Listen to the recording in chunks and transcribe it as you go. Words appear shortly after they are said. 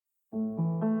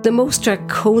The most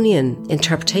draconian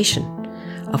interpretation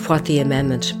of what the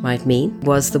amendment might mean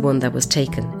was the one that was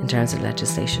taken in terms of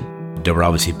legislation. There were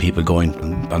obviously people going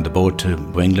on the boat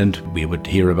to England. We would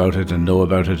hear about it and know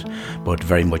about it, but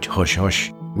very much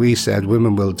hush-hush. We said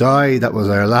women will die. That was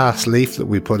our last leaflet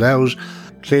we put out.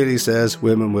 Clearly says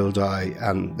women will die,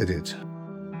 and they did.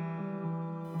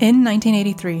 In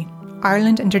 1983,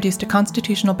 Ireland introduced a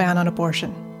constitutional ban on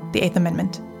abortion, the Eighth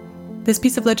Amendment. This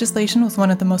piece of legislation was one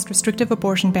of the most restrictive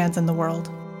abortion bans in the world.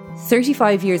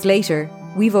 35 years later,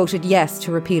 we voted yes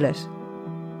to repeal it.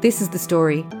 This is the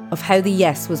story of how the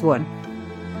yes was won.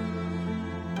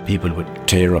 People would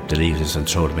tear up the leaflets and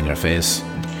throw them in your face,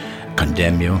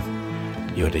 condemn you.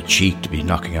 You had the cheek to be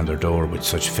knocking on their door with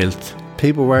such filth.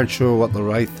 People weren't sure what the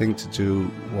right thing to do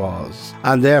was,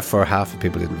 and therefore half the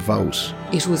people didn't vote.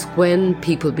 It was when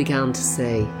people began to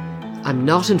say, I'm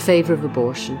not in favour of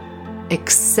abortion,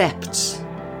 except,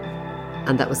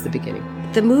 and that was the beginning.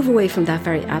 The move away from that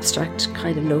very abstract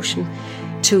kind of notion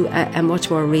to a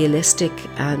much more realistic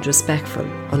and respectful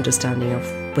understanding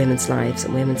of women's lives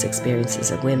and women's experiences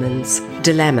and women's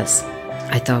dilemmas,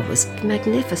 I thought was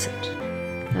magnificent.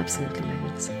 Absolutely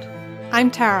magnificent. I'm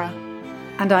Tara.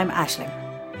 And I'm Aisling.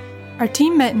 Our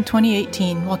team met in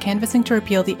 2018 while canvassing to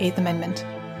repeal the Eighth Amendment.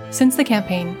 Since the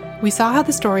campaign, we saw how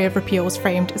the story of repeal was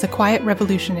framed as a quiet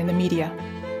revolution in the media.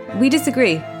 We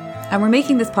disagree, and we're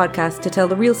making this podcast to tell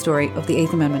the real story of the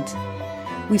Eighth Amendment.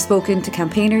 We've spoken to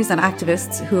campaigners and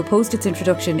activists who opposed its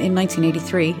introduction in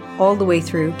 1983, all the way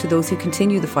through to those who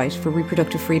continue the fight for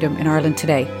reproductive freedom in Ireland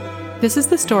today. This is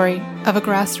the story of a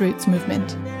grassroots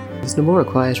movement. There's no more a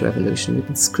quiet revolution. We've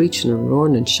been screeching and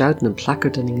roaring and shouting and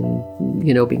placarding and,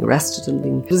 being arrested and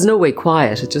being... There's no way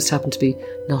quiet. It just happened to be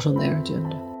not on their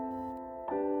agenda.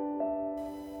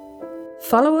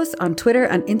 Follow us on Twitter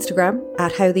and Instagram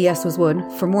at How the Yes Was Won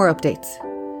for more updates.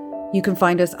 You can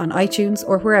find us on iTunes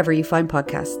or wherever you find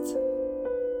podcasts.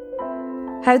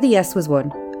 How the Yes Was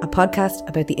Won, a podcast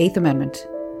about the Eighth Amendment.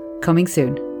 Coming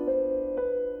soon.